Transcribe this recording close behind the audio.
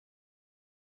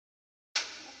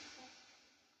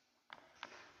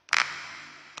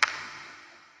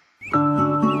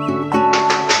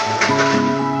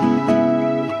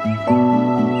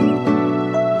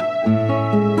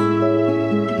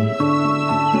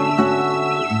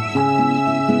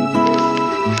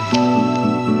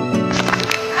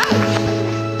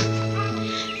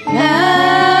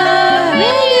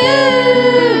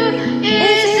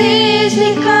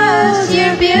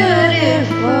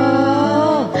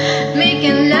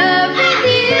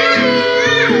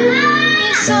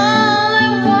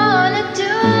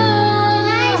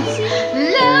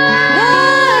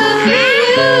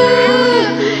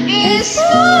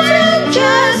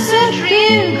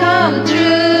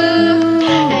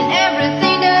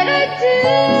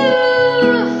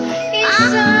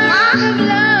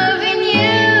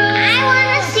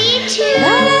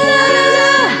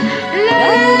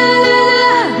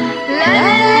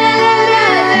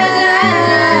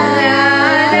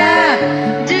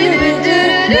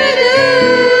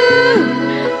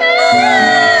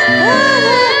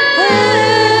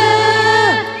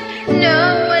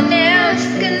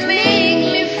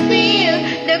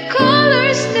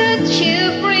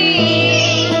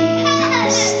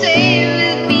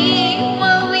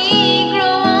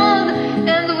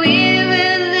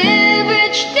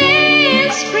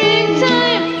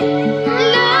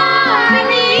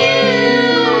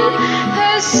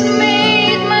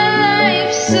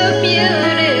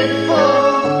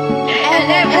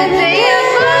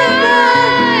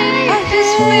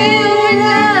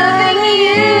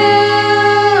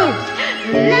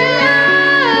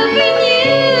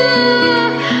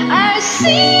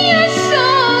your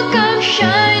soul come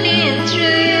shining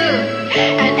through you.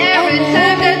 And every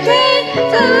time that rain,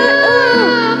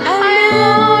 ooh, I'm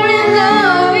more in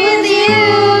love with you.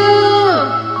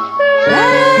 La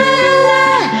la la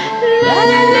la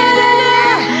la la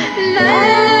la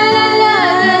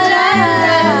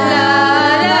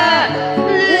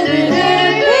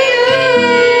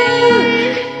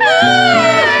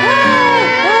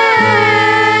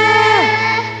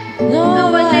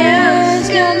no one else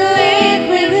can make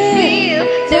me feel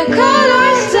the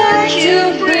colors that you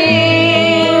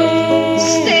bring.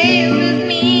 Stay with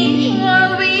me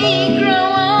while we grow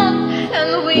up,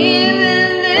 and we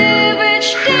will live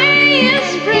each day in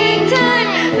springtime.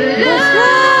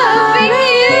 Loving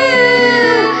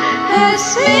you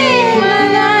has been